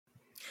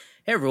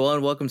Hey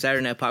everyone, welcome to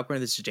Saturday Night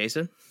Popcorn. This is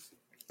Jason.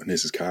 And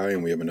this is Kai,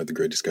 and we have another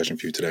great discussion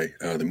for you today.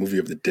 The movie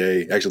of the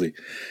day, actually,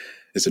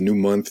 it's a new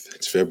month.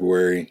 It's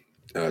February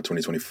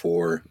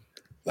 2024.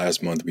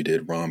 Last month we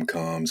did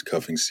rom-coms.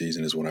 Cuffing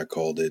season is what I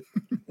called it.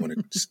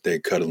 Want to stay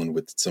cuddling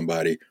with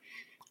somebody.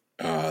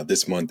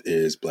 This month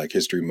is Black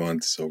History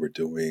Month, so we're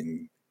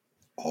doing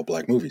all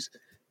black movies.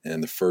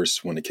 And the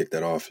first one to kick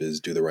that off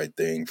is Do the Right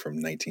Thing from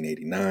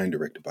 1989,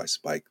 directed by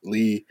Spike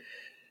Lee.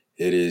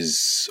 It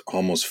is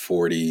almost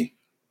 40.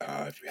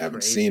 If you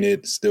haven't seen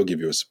it, still give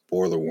you a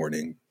spoiler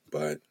warning,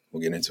 but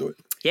we'll get into it.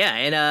 Yeah,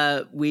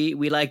 and we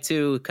like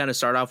to kind of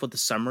start off with a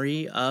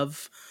summary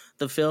of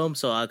the film,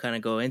 so I'll kind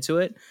of go into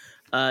it.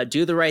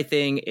 Do the Right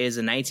Thing is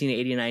a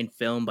 1989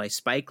 film by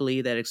Spike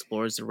Lee that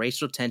explores the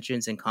racial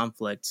tensions and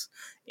conflicts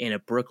in a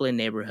Brooklyn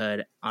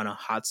neighborhood on a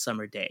hot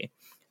summer day.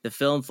 The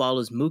film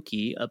follows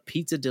Mookie, a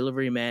pizza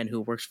delivery man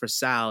who works for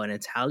Sal, an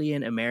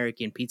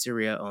Italian-American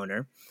pizzeria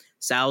owner.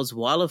 Sal's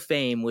Wall of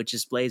Fame, which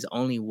displays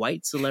only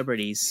white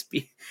celebrities,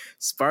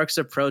 sparks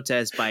a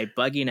protest by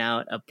bugging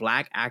out a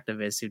black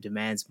activist who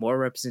demands more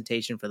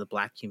representation for the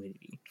black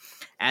community.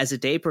 As the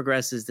day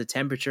progresses, the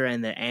temperature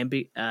and the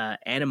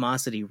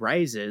animosity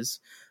rises,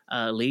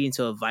 leading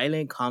to a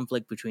violent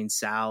conflict between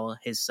Sal,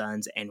 his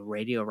sons, and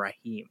Radio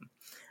Raheem,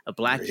 a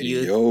black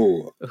youth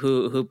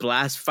who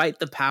blasts "Fight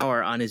the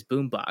Power" on his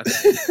boombox.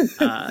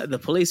 The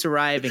police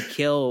arrive and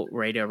kill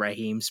Radio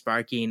Raheem,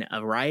 sparking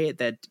a riot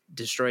that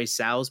destroys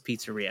Sal's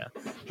pizzeria.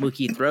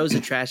 Mookie throws a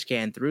trash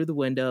can through the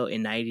window,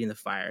 igniting the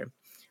fire.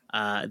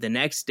 The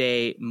next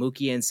day,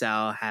 Mookie and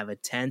Sal have a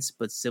tense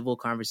but civil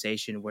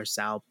conversation where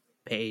Sal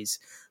pays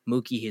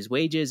Mookie his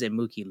wages and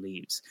Mookie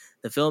leaves.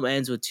 The film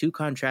ends with two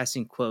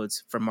contrasting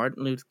quotes from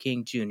Martin Luther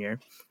King Jr.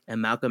 and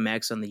Malcolm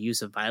X on the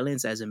use of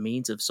violence as a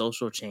means of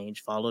social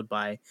change, followed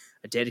by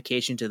a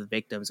dedication to the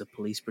victims of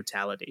police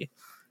brutality,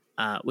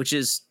 which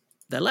is,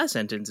 that last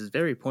sentence is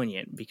very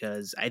poignant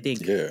because I think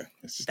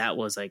that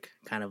was like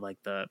kind of like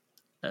a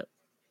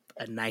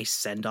nice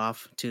send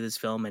off to this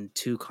film and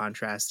two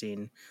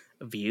contrasting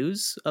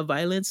views of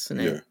violence.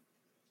 And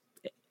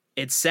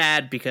it's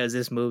sad because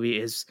this movie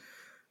is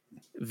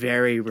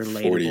very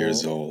relatable. 40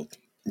 years old.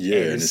 Yeah,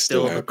 and it's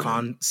still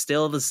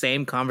still the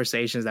same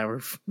conversations that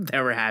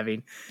we're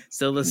having,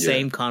 still the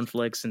same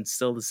conflicts and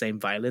still the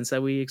same violence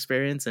that we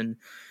experience, and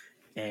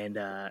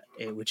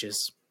which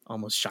is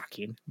almost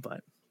shocking.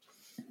 But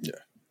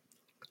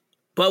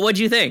what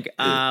do you think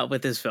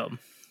with this film?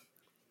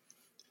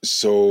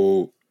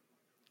 So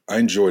I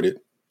enjoyed it.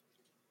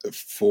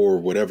 For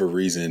whatever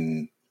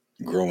reason,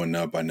 growing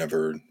up, I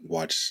never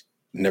watched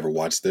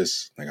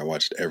this. Like, I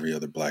watched every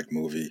other black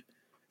movie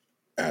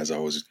as I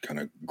was kind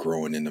of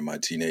growing into my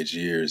teenage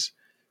years.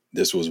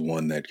 This was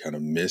one that kind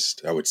of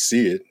missed. I would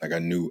see it. Like, I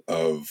knew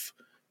of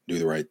Do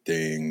the Right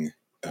Thing,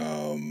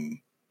 and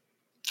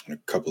a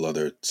couple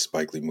other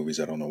Spike Lee movies.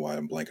 I don't know why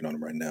I'm blanking on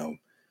them right now,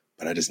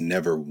 but I just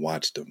never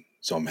watched them.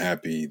 So I'm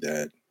happy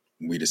that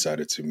we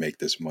decided to make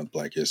this month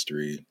Black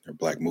History or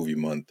Black Movie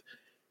Month,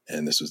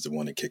 and this was the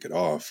one to kick it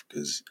off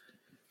because,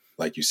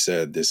 like you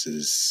said, this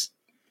is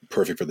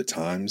perfect for the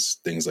times.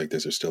 Things like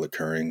this are still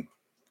occurring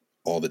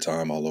all the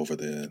time, all over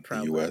the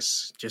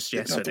U.S., just if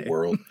yesterday, not the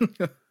world.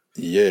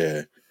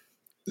 Yeah.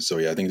 So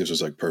I think this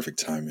was like perfect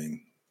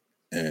timing,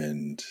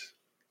 and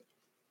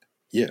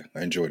I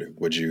enjoyed it.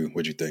 What'd you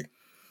think?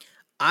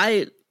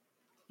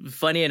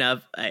 Funny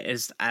enough, I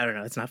don't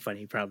know. It's not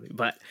funny, probably,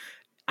 but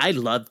I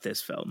loved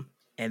this film,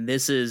 and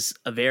this is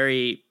a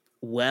very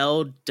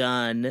well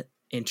done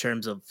in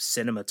terms of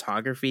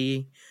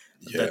cinematography,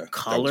 the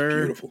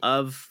color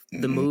of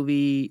the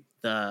movie.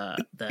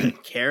 The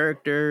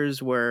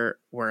characters were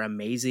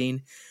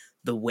amazing.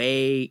 The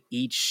way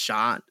each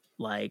shot,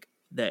 like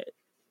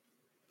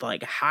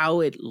how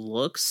it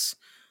looks,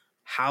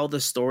 how the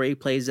story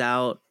plays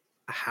out,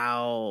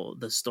 how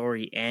the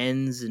story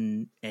ends,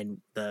 and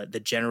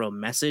the general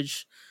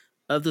message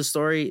of the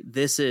story.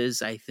 This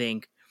is, I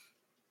think,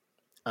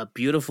 a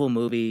beautiful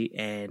movie,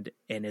 and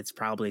it's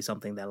probably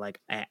something that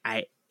like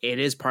it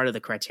is part of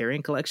the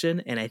Criterion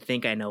Collection, and I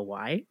think I know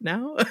why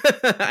now.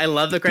 I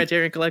love the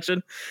Criterion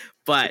Collection,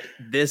 but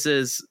this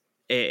is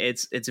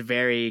it's a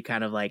very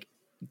kind of like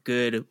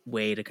good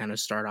way to kind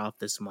of start off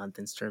this month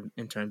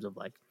in terms of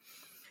like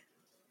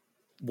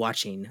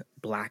watching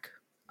black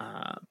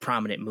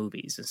prominent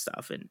movies and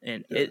stuff,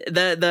 and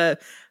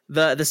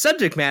the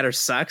subject matter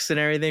sucks and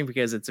everything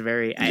because it's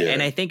very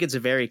and I think it's a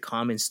very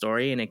common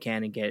story, and it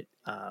can get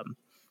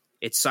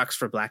it sucks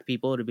for black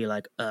people to be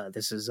like,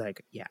 this is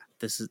like,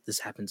 this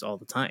happens all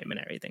the time and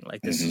everything.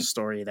 Like, this is a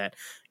story that,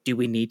 do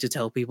we need to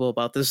tell people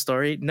about this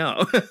story?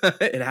 No,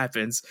 it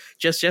happens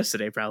just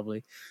yesterday,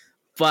 probably.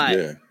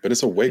 But but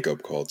it's a wake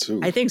up call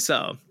too. I think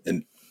so.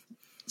 And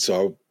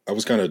so I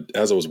was kind of,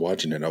 as I was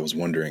watching it, I was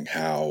wondering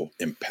how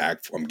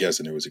impactful, I'm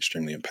guessing it was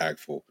extremely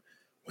impactful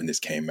when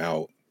this came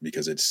out,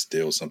 because it's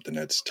still something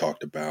that's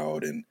talked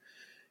about, and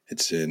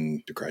it's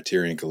in the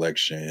Criterion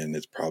Collection.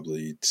 It's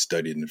probably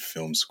studied in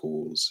film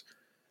schools.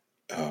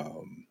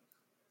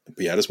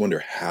 But I just wonder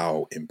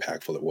how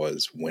impactful it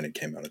was when it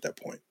came out at that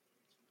point.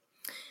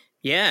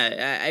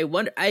 Yeah, I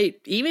wonder. I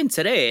even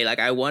today, like,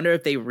 I wonder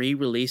if they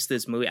re-release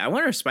this movie. I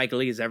wonder if Spike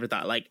Lee has ever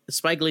thought, like,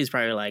 Spike Lee's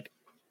probably like,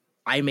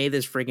 I made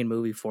this freaking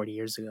movie 40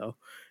 years ago,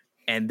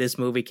 and this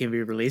movie can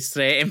be released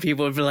today, and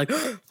people would be like,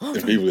 "Oh And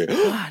my people like,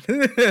 god,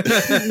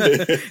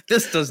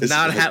 this does this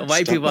not has happen."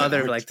 White stopped people my out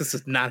there be heart. like, "This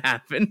does not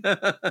happen."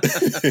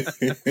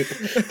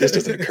 This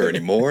doesn't occur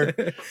anymore.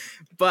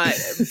 but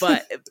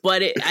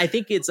I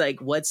think it's like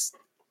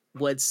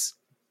what's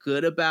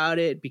good about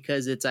it,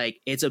 because it's like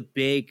it's a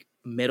big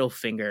middle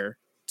finger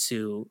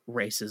to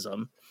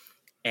racism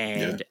Yeah,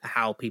 and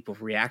how people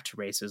react to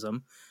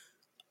racism.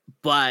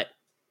 But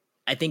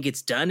I think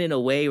it's done in a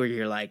way where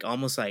you're like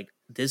almost like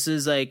this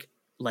is like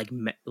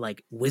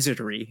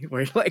wizardry,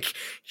 where like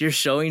you're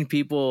showing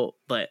people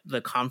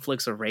the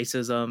conflicts of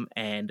racism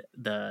and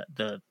the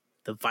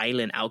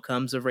violent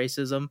outcomes of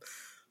racism,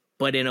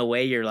 but in a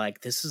way you're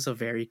like, this is a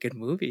very good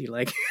movie.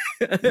 Like,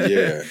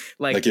 yeah.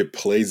 like Like it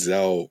plays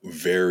out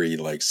very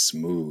like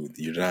smooth.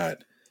 You're not.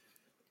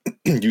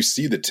 You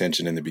see the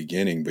tension in the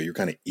beginning, but you're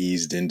kind of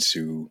eased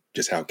into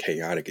just how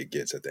chaotic it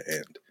gets at the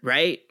end.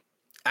 right.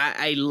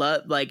 I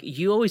love, like,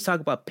 you always talk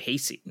about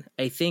pacing.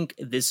 I think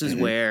this is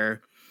Hmm.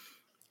 where,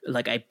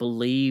 like, I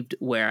believed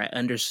where I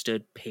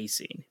understood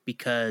pacing,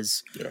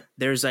 because Yeah,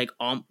 there's like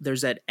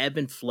there's that ebb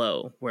and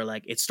flow where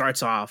like it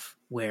starts off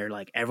where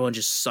like everyone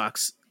just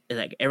sucks,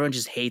 like everyone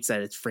just hates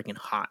that it's freaking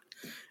hot,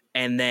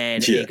 and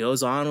then yeah. it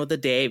goes on with the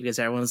day because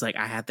everyone's like,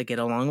 I have to get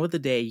along with the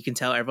day. You can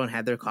tell everyone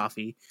had their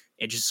coffee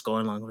and just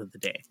going along with the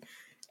day,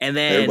 and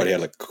then Everybody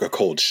had like a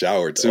cold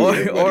shower too.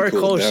 Everybody or a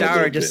cooled cold down a shower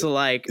little just bit. to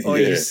like, or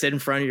you Yeah, just sit in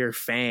front of your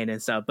fan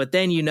and stuff. But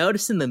then you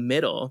notice in the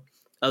middle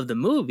of the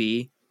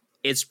movie,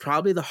 it's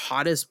probably the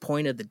hottest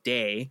point of the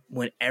day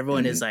when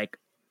everyone is hmm, like,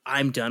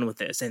 I'm done with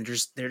this. And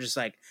just they're just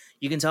like,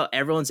 you can tell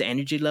everyone's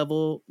energy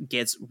level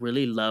gets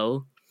really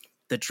low.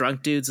 The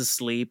drunk dude's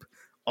asleep.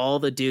 All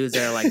the dudes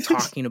that are like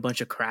talking a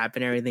bunch of crap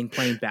and everything,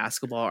 playing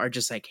basketball, are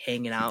just like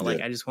hanging out. yeah.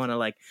 Like, I just want to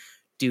like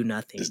do This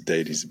nothing.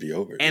 day needs to be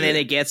over. And then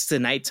Yeah, it gets to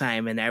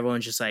nighttime and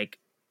everyone's just like,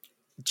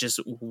 just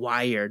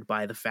wired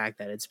by the fact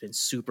that it's been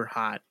super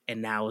hot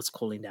and now it's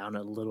cooling down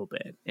a little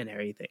bit and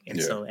everything, and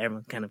yeah. so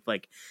everyone kind of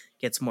like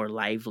gets more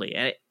lively,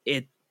 and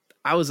it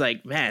I was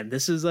like, man,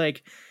 this is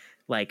like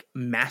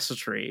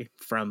mastery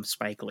from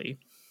Spike Lee.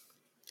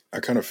 I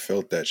kind of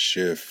felt that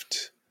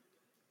shift.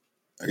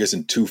 I guess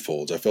in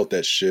twofolds. I felt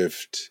that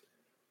shift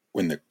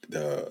when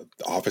the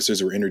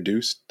officers were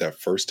introduced that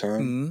first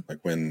time, Mm-hmm. like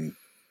when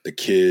the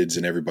kids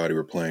and everybody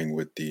were playing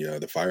with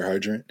the fire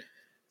hydrant,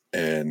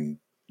 and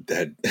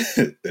that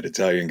that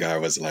Italian guy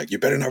was like, "You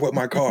better not whip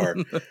my car."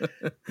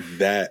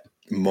 That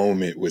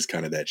moment was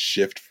kind of that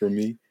shift for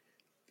me.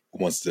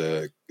 Once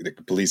the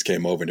police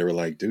came over and they were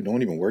like, "Dude,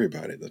 don't even worry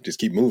about it. Just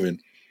keep moving."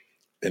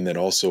 And then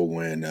also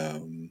when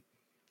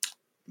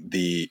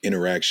the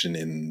interaction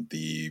in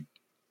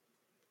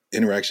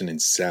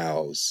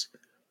Sal's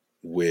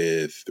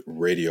with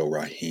Radio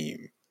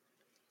Raheem,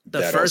 The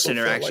that first also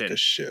felt like interaction a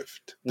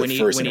shift. The when he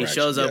first when he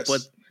interaction, shows up yes,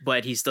 with,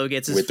 but he still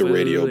gets his with the food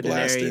radio and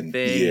blasting,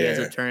 everything, he has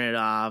to yeah, turn it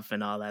off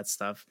and all that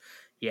stuff.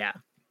 Yeah.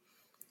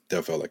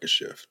 that felt like a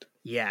shift.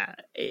 Yeah,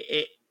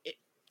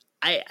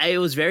 I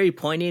was very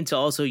poignant to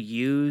also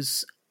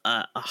use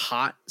a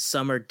hot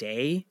summer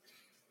day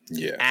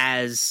Yeah,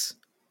 as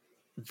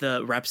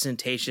the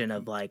representation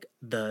of like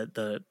the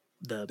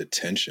the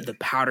tension. the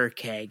powder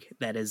keg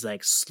that is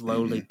like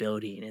slowly Hmm.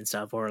 building and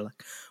stuff, or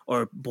like,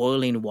 or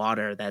boiling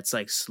water that's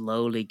like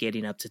slowly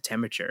getting up to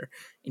temperature,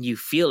 and you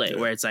feel it Yeah,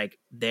 where it's like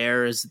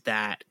there's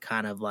that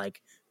kind of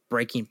like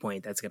breaking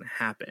point that's going to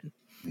happen,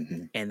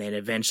 hmm, and then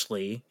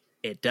eventually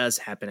it does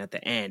happen at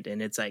the end,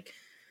 and it's like,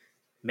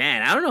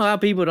 man, I don't know how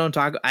people don't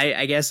talk.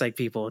 I guess like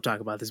people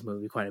talk about this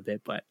movie quite a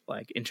bit, but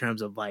like in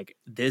terms of like,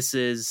 this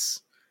is,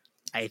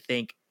 I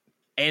think,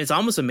 and it's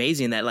almost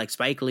amazing that like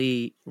Spike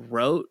Lee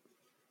wrote,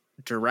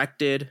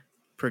 directed,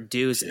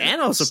 produced, yeah.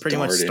 and also pretty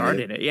much Starred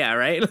in started it. Yeah,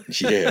 right.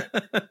 it. Yeah,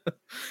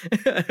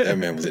 that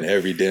man was in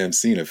every damn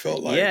scene. It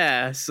felt like.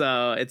 Yeah,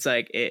 so it's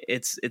like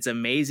it's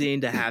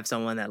amazing to have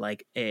someone that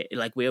like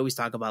like we always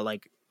talk about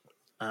like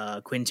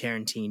Quentin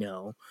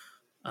Tarantino,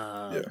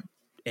 Yeah,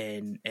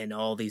 and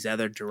all these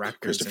other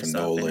directors and Christopher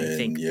stuff, and I Nolan.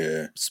 think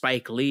Yeah,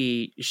 Spike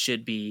Lee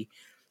should be,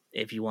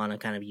 if you want to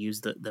kind of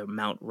use the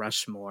Mount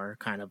Rushmore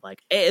kind of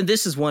like, and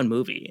this is one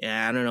movie.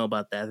 I don't know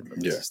about the other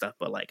movies yeah, and stuff,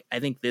 but like I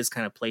think this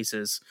kind of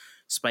places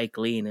Spike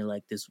Lee in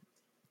like this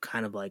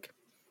kind of like,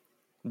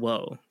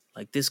 whoa,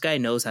 like this guy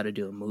knows how to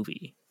do a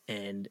movie,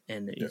 and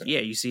yeah. yeah,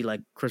 you see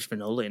like Christopher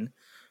Nolan.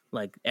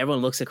 Like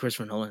everyone looks at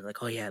Christopher Nolan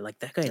like, oh yeah, like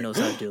that guy knows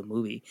how to do a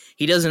movie.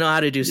 He doesn't know how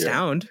to do Yeah,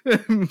 sound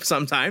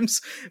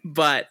sometimes,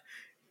 but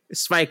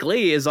Spike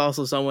Lee is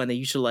also someone that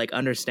you should like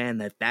understand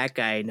that that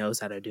guy knows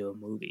how to do a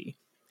movie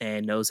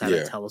and knows how to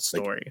yeah. tell a Like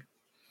story.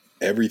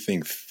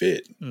 everything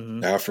fit.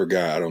 Hmm. I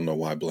forgot. I don't know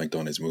why I blanked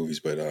on his movies,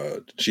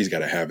 but She's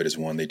Gotta Have It is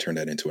one. They turned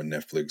that into a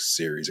Netflix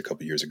series a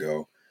couple years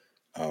ago.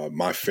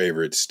 My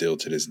favorite still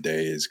to this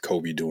day is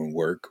Kobe Doing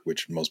Work,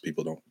 which most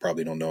people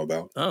probably don't know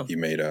about. Oh, He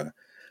made a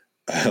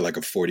like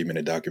a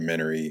 40-minute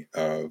documentary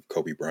of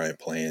Kobe Bryant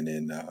playing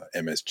in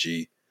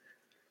MSG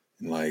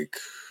in like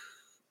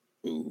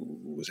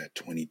was that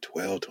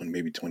 2012,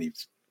 maybe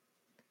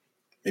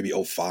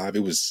 '05.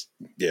 It was,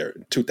 yeah,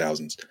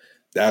 2000s.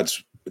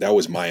 That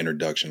was my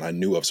introduction. I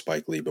knew of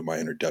Spike Lee, but my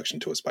introduction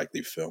to a Spike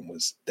Lee film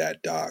was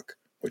that doc,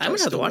 which I'm I gonna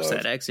have to still watch love.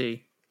 that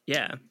actually.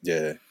 Yeah.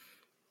 Yeah.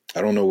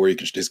 I don't know where you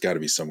can, it's got to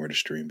be somewhere to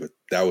stream, but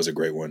that was a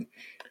great one.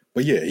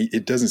 But yeah,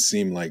 it doesn't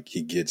seem like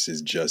he gets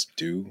his just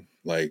due.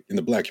 Like in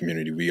the Black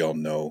community, we all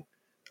know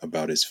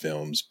about his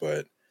films,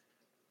 but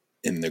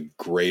in the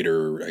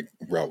greater like,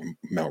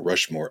 Mount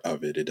Rushmore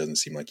of it, it doesn't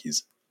seem like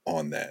he's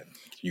on that.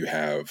 You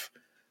have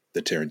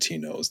the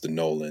Tarantinos, the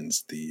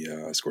Nolans, the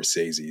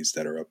Scorseses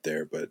that are up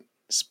there, but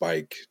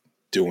Spike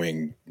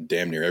doing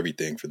damn near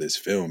everything for this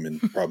film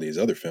and probably his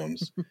other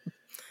films.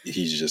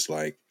 He's just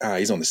like,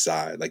 he's on the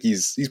side. Like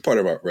he's part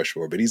of Mount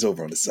Rushmore, but he's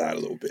over on the side a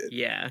little bit.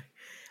 Yeah.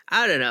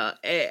 I don't know.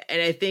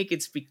 And I think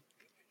it's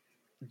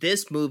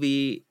this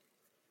movie,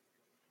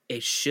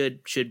 it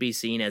should be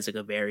seen as like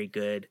a very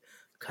good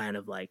kind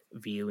of like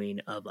viewing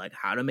of like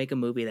how to make a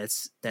movie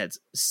that's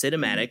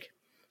cinematic.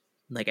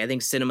 Like I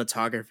think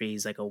cinematography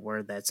is like a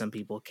word that some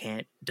people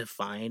can't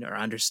define or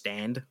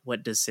understand.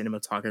 What does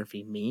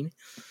cinematography mean?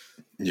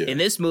 Yeah. In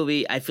this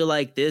movie, I feel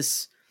like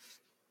this,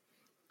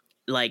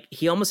 like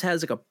he almost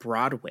has like a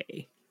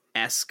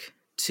Broadway-esque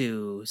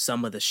to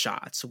some of the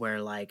shots where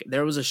like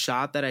there was a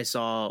shot that I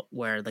saw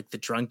where like the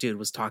drunk dude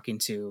was talking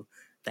to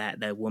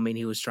that woman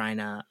he was trying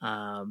to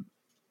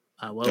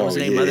what was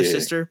her name? Mother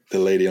sister? The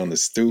lady on the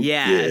stoop.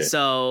 Yeah.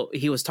 So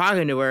he was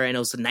talking to her and it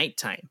was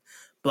nighttime,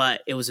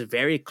 but it was a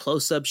very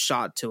close-up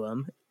shot to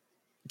him,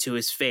 to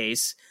his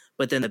face.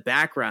 But then the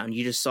background,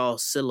 you just saw a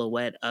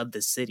silhouette of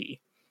the city,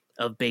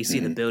 of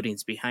basically the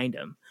buildings behind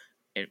him.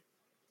 And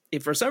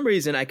if for some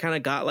reason I kind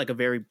of got like a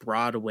very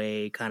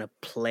Broadway kind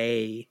of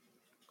play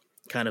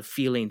kind of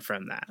feeling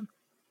from that.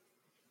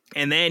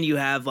 And then you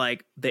have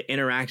like the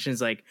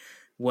interactions, like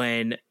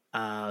when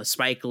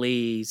Spike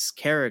Lee's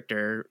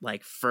character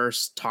like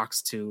first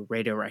talks to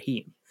Radio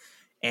Raheem,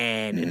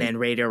 and then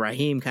Radio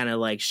Raheem kind of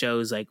like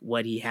shows like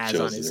what he has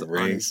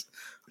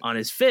on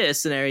his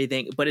fist and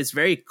everything, but it's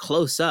very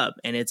close up,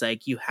 and it's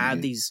like you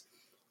have these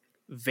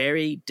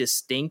very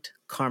distinct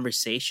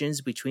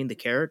conversations between the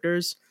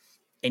characters,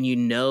 and you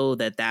know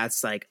that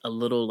that's like a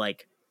little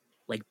like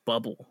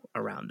bubble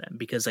around them,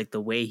 because like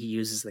the way he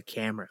uses the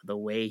camera, the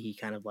way he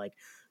kind of like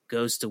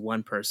goes to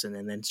one person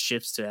and then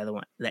shifts to the other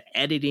one. The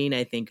editing,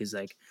 I think, is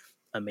like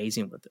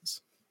amazing with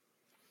this.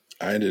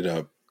 I ended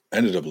up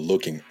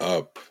looking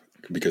up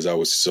because I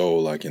was so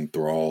like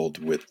enthralled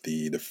with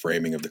the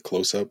framing of the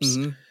close-ups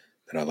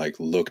that I like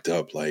looked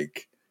up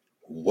like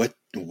what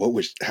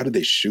was, how did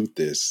they shoot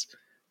this?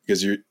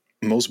 Because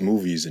most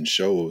movies and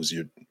shows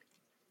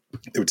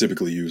they would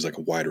typically use like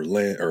a wider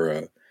lens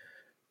or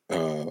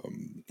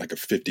like a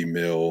 50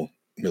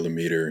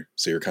 millimeter,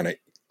 so you're kind of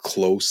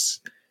close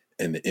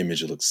and the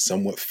image looks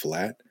somewhat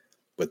flat.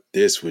 But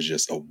this was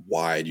just a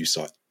wide, you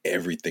saw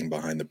everything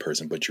behind the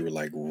person, but you were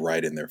like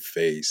right in their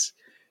face.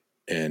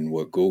 And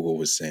what Google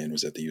was saying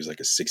was that they used like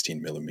a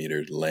 16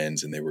 millimeter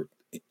lens, and they were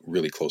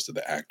really close to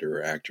the actor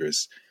or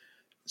actress.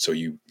 So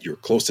you're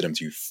close to them,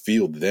 so you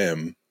feel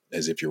them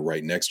as if you're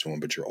right next to them,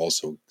 but you're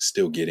also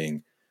still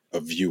getting a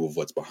view of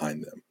what's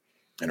behind them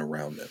and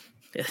around them.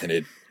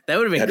 And that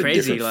would have been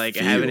crazy, like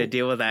feel. Having to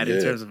deal with that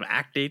in terms of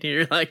acting.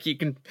 You're like,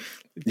 you're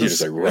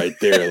just like right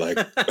there, like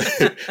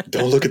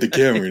don't look at the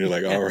camera. And you're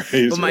like, all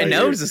right, but my right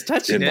nose is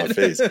touching in my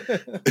face.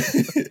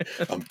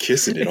 I'm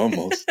kissing it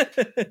almost.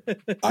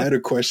 I had a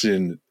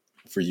question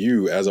for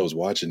you as I was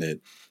watching it,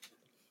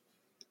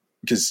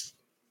 because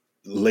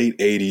late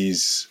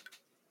 80s,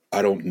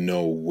 I don't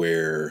know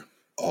where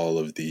all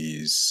of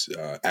these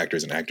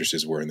actors and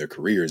actresses were in their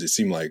careers. It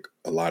seemed like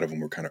a lot of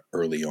them were kind of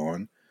early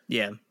on.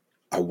 Yeah.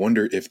 I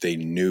wonder if they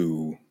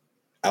knew,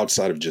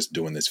 outside of just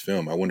doing this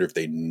film, I wonder if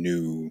they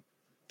knew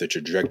the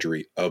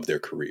trajectory of their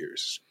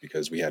careers,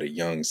 because we had a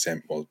young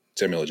Samuel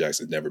L.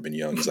 Jackson's never been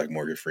young. He's like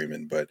Morgan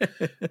Freeman, but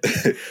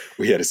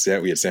we had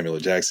Samuel L.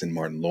 Jackson,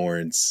 Martin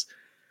Lawrence,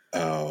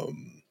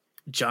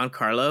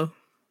 Giancarlo.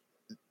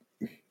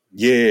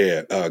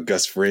 Yeah.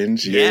 Gus Fring.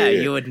 Yeah.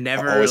 You would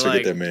never I always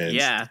forget that man.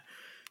 Yeah.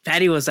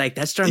 Patty was like,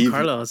 that's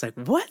Giancarlo. I was like,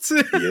 what?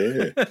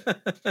 Yeah.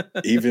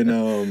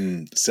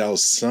 Even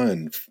Sal's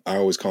son, I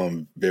always call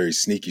him Very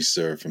Sneaky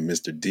Sir from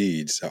Mr.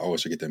 Deeds. I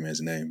always forget that man's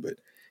name, but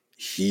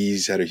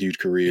he's had a huge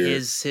career.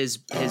 His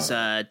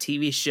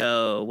TV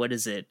show, what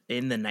is it,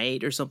 In the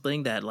Night or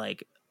something, that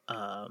like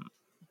that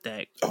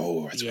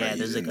that's right.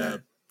 There's like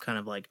a kind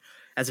of like,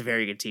 that's a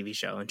very good TV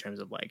show in terms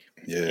of like,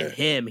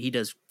 and he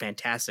does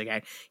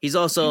fantastic. He's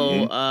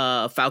also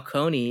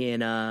Falcone in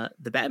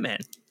the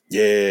Batman.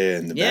 Yeah,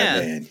 and the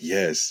Batman,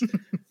 yes.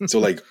 So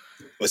like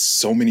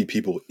so many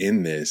people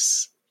in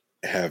this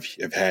have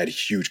had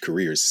huge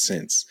careers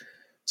since.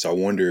 So I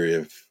wonder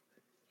if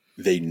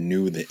they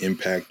knew the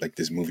impact like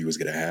this movie was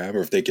going to have,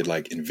 or if they could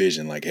like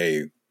envision like,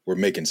 hey, we're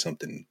making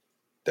something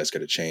that's going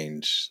to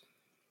change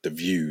the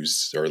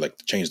views or like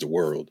change the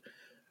world. I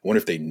wonder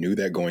if they knew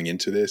that going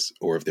into this,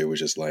 or if they was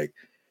just like,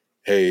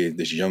 hey,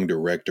 this young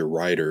director,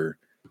 writer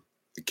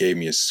gave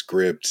me a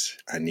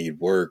script. I need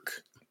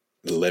work.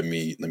 Let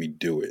me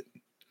do it.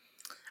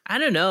 I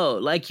don't know.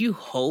 Like you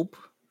hope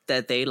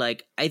that they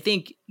like. I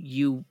think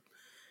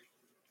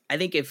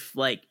if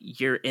like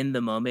you're in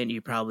the moment,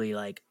 you probably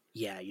like,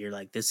 yeah, you're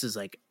like, this is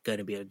like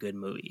gonna be a good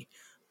movie.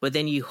 But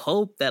then you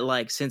hope that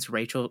like since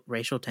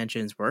racial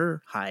tensions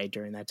were high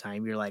during that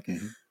time, you're like,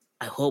 Hmm.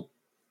 I hope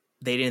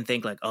they didn't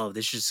think like, oh,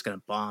 this is just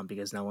gonna bomb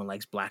because no one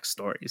likes black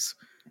stories,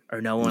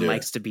 or no one Yeah.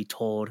 likes to be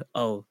told,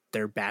 oh,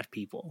 they're bad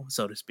people,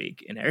 so to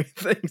speak, and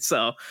everything.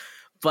 So,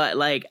 but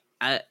like,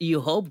 you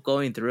hope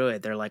going through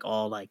it, they're like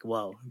all like,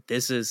 whoa,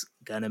 this is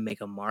gonna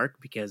make a mark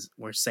because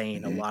we're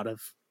saying a Hmm. lot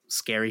of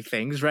scary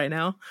things right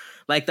now.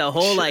 Like the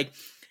whole like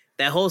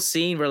that whole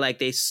scene where like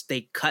they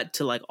cut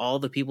to like all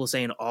the people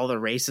saying all the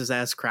racist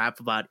ass crap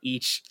about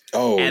each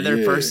Oh other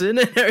yeah. person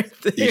and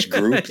everything. Each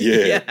group,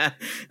 yeah. Yeah.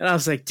 And I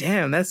was like,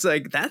 damn, that's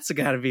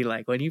gotta be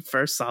like when you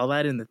first saw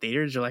that in the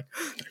theaters, you're like,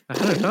 I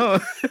don't know.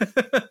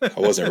 I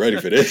wasn't ready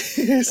for this.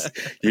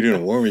 You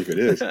didn't warn me for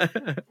this.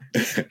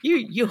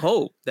 You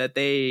hope that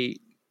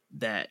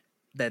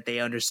that they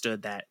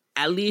understood that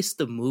at least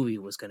the movie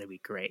was gonna be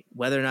great.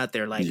 Whether or not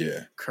their like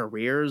Yeah,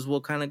 careers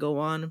will kind of go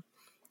on,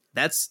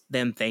 that's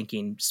them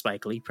thanking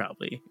Spike Lee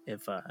probably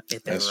if they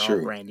that's were all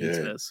true. brand new to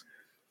Yeah. this.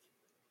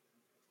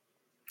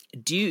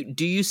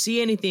 Do you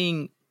see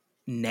anything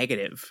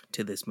negative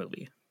to this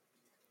movie?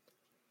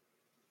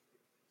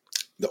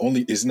 The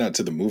only it's not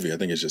to the movie. I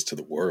think it's just to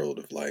the world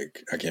of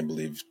like I can't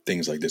believe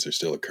things like this are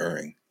still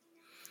occurring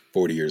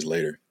 40 years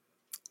later.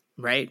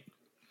 Right?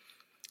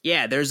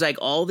 Yeah, there's like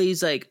all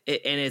these like, and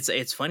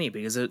it's funny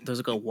because there's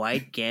like a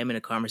wide gamut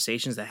of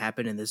conversations that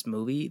happen in this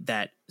movie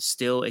that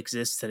still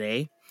exists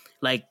today.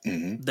 Like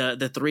Hmm.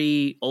 the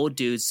three old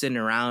dudes sitting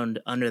around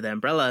under the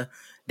umbrella,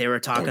 they were Oh,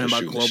 talking just about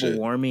shooting the global shit.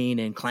 warming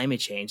and climate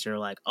change. They're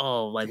like,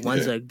 oh, like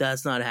one's Yeah. like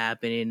that's not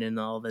happening and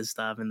all this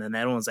stuff, and then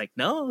that one's like,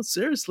 no,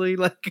 seriously,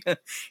 like,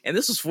 and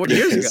this was 40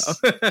 years ago.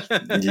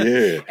 Yes.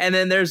 Yeah. And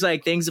then there's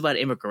like things about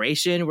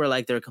immigration where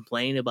like they're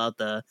complaining about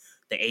the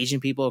Asian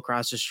people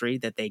across the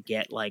street that they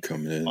get like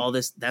Coming in. all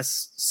this.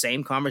 That's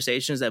same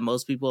conversations that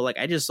most people like.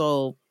 I just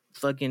saw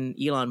fucking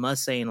Elon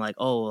Musk saying like,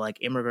 oh, like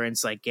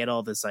immigrants like get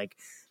all this like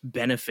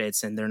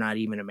benefits and they're not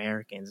even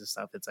Americans and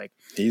stuff. It's like,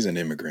 He's an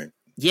immigrant.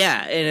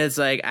 yeah, and it's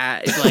like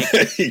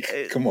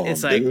Come on,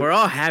 it's like dude. we're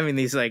all having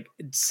these like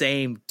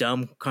same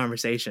dumb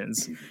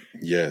conversations,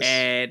 Yes.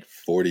 and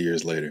 40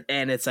 years later.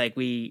 it's like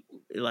we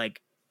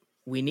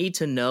need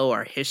to know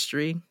our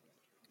history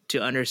to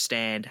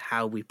understand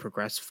how we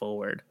progress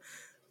forward,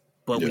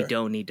 but we Yeah.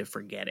 don't need to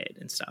forget it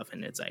and stuff.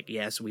 And it's like,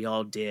 yes, we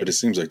all But did. it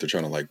seems like they're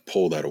trying to like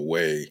pull that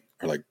away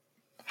or like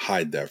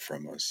hide that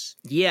from us.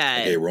 Yeah.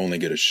 Like, hey, we're only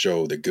going to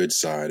show the good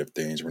side of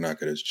things. We're not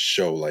going to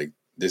show like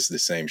this is the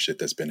same shit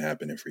that's been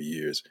happening for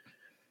years.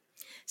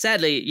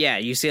 Sadly, yeah,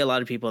 you see a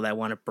lot of people that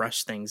want to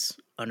brush things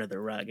under the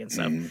rug and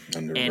stuff.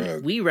 Under the And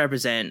rug. we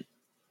represent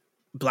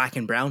black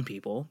and brown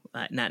people,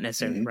 not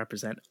necessarily Mhm.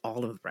 represent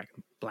all of the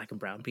black and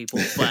brown people,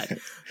 but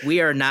we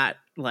are not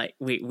like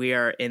we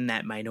are in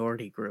that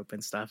minority group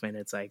and stuff. And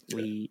it's like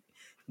we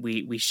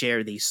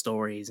share these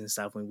stories and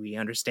stuff when we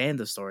understand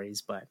the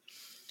stories, but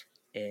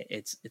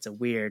it's a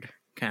weird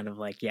kind of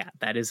like, yeah,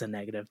 that is a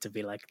negative to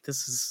be like,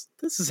 this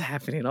is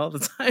happening all the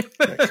time.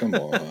 Like, come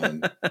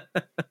on.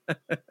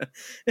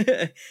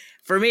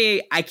 For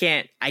me, I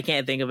can't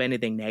think of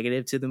anything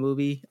negative to the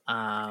movie.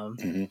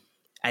 Mhm.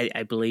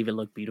 I believe it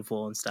looked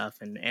beautiful and stuff,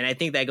 and I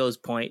think that goes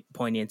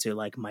pointing to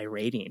like my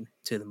rating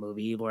to the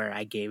movie where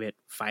I gave it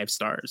 5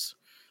 stars,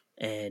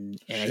 and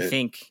I Shit.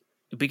 think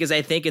because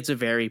I think it's a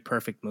very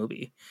perfect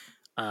movie,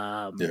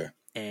 Yeah.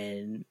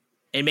 and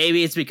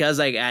maybe it's because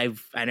like I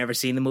never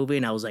seen the movie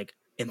and I was like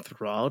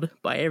enthralled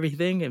by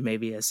everything, and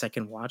maybe a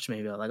second watch,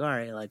 maybe I was like, all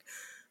right, like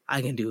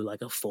I can do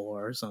like a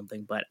 4 or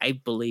something, but I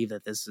believe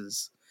that this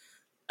is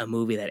a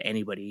movie that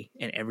anybody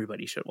and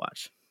everybody should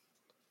watch.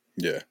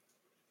 Yeah.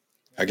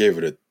 I gave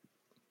it a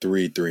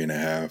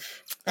 3.5.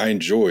 I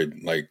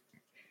enjoyed like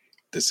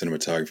the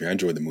cinematography. I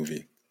enjoyed the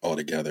movie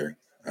altogether.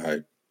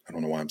 I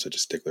don't know why I'm such a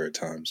stickler at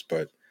times,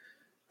 but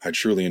I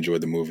truly enjoyed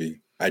the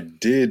movie. I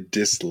did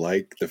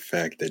dislike the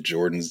fact that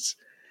Jordans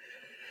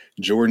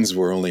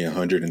were only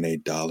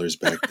 $108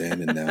 back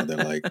then, and now they're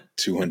like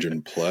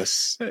 200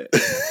 plus.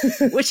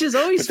 Which is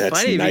always But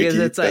that's funny Nike. because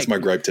it's like, that's my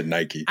gripe to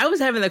Nike. I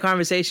was having the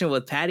conversation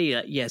with Patty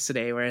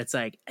yesterday where it's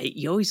like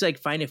you always like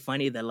find it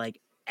funny that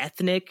like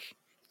ethnic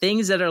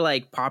things that are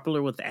like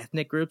popular with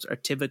ethnic groups are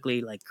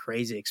typically like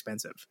crazy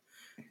expensive.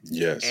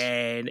 Yes.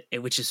 And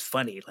which is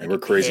funny, like we're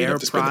crazy hair enough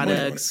to spend the money on it.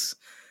 products,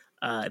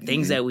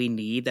 things Mhm. that we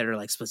need that are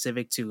like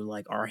specific to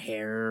like our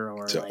hair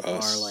or To like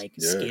us, our like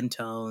yeah. skin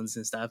tones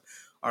and stuff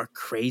are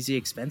crazy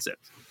expensive.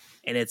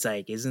 And it's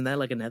like, isn't that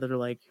like another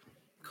like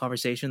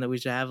conversation that we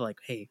should have? Like,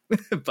 hey,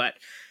 but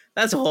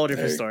that's a whole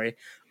different Hey. story.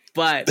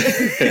 But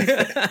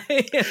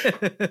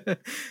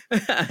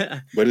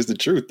But it's the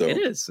truth, though. it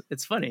is.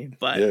 It's funny,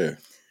 but Yeah.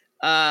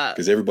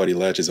 Because everybody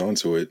latches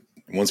onto it.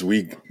 Once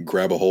we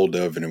grab a hold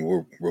of it and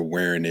we're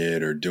wearing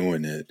it or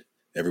doing it,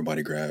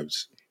 everybody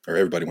grabs or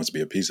everybody wants to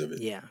be a piece of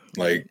it. yeah,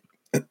 Like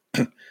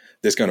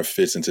this kind of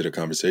fits into the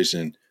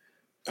conversation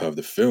of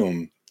the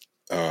film.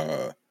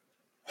 I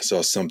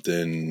saw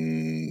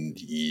something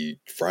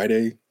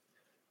Friday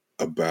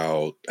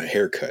about a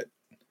haircut.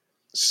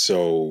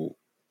 So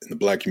in the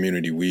black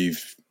community,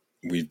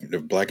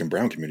 the black and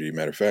brown community,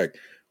 matter of fact,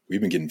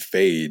 we've been getting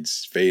fade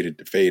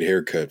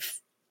haircut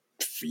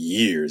for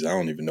years. I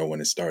don't even know when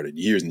it started,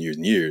 years and years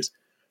and years.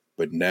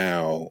 But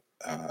now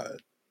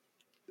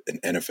an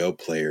NFL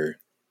player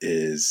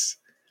is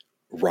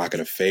rocking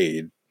a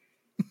fade,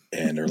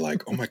 and they're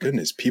like, "Oh my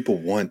goodness, people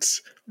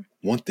want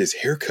this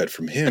haircut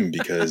from him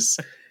because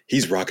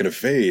he's rocking a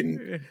fade."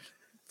 And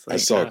like, I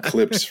saw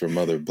clips from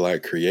other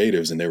black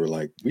creatives, and they were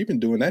like, "We've been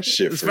doing that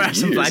shit for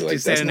years.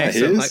 Like, that's not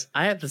his." Like,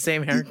 I have the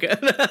same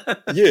haircut.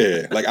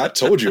 Yeah, like I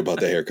told you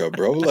about the haircut,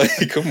 bro. Like,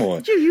 come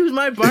on. You use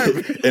my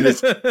barber. And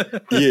it's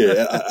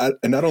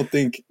and I don't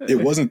think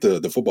it wasn't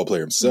the football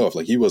player himself.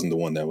 Like, he wasn't the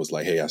one that was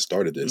like, "Hey, I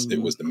started this." Mm-hmm.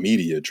 It was the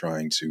media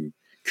trying to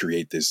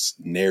create this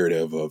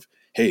narrative of,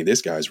 "Hey,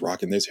 this guy's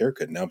rocking this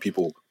haircut." Now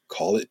people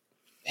call it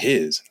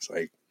his. It's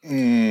like,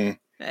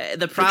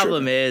 the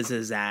problem is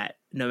that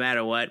no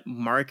matter what,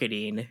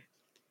 marketing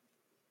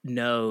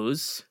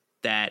knows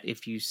that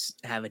if you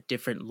have a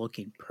different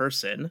looking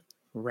person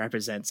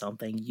represent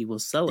something, you will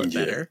sell it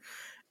better.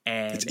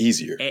 And it's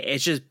easier.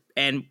 It's just,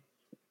 and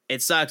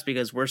it sucks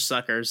because we're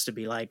suckers to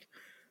be like,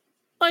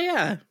 "Oh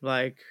yeah,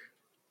 like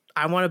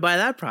I want to buy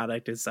that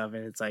product and stuff."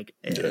 And it's like,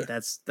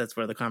 that's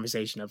where the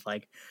conversation of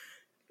like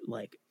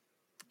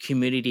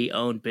community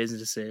owned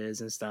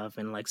businesses and stuff,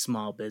 and like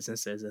small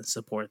businesses, and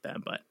support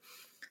them. But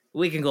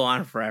we can go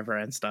on forever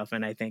and stuff.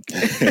 And I think,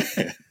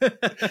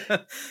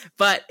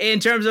 but in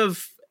terms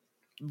of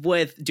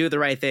with Do the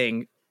Right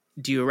Thing,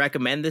 do you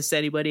recommend this to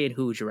anybody, and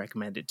who would you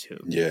recommend it to?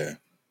 Yeah,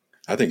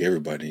 I think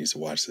everybody needs to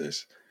watch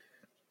this.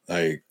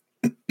 Like,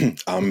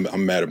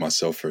 I'm mad at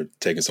myself for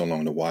taking so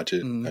long to watch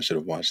it. I should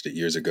have watched it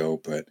years ago,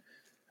 but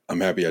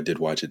I'm happy I did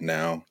watch it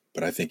now.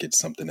 But I think it's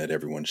something that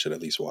everyone should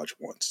at least watch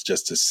once,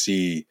 just to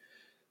see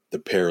the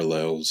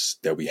parallels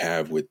that we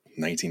have with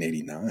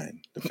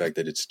 1989. The fact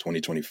that it's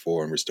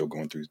 2024 and we're still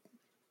going through,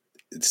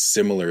 it's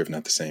similar, if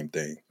not the same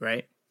thing.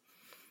 Right.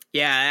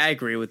 Yeah, I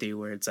agree with you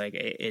where it's like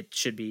it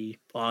should be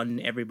on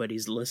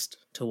everybody's list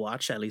to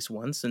watch at least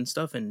once and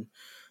stuff. And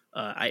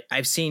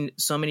I've seen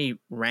so many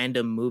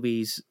random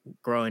movies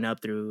growing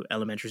up through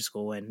elementary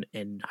school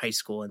and high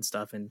school and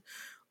stuff. And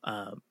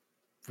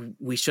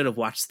we should have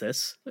watched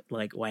this.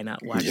 Like, why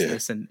not watch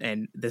this?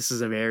 And this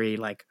is a very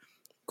like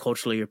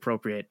culturally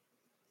appropriate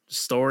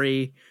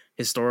story,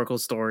 historical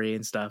story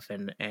and stuff,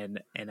 and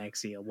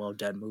actually a well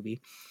done movie.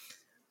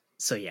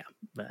 So yeah,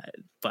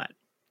 but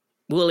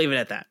we'll leave it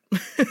at that.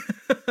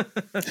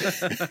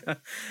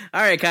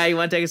 All right, Kai, you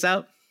want to take us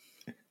out?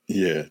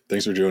 Yeah,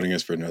 thanks for joining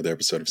us for another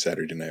episode of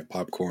Saturday Night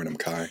Popcorn. I'm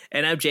Kai,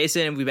 and I'm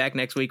Jason, and we'll be back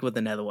next week with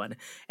another one.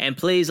 And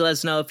please let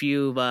us know if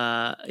you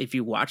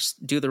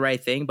watched Do the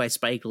Right Thing by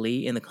Spike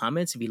Lee in the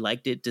comments. If you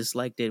liked it,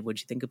 disliked it,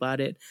 what'd you think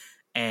about it?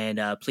 And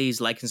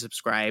please like and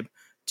subscribe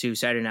to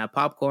Saturday Night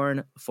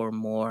Popcorn for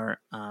more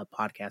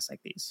podcasts like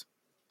these.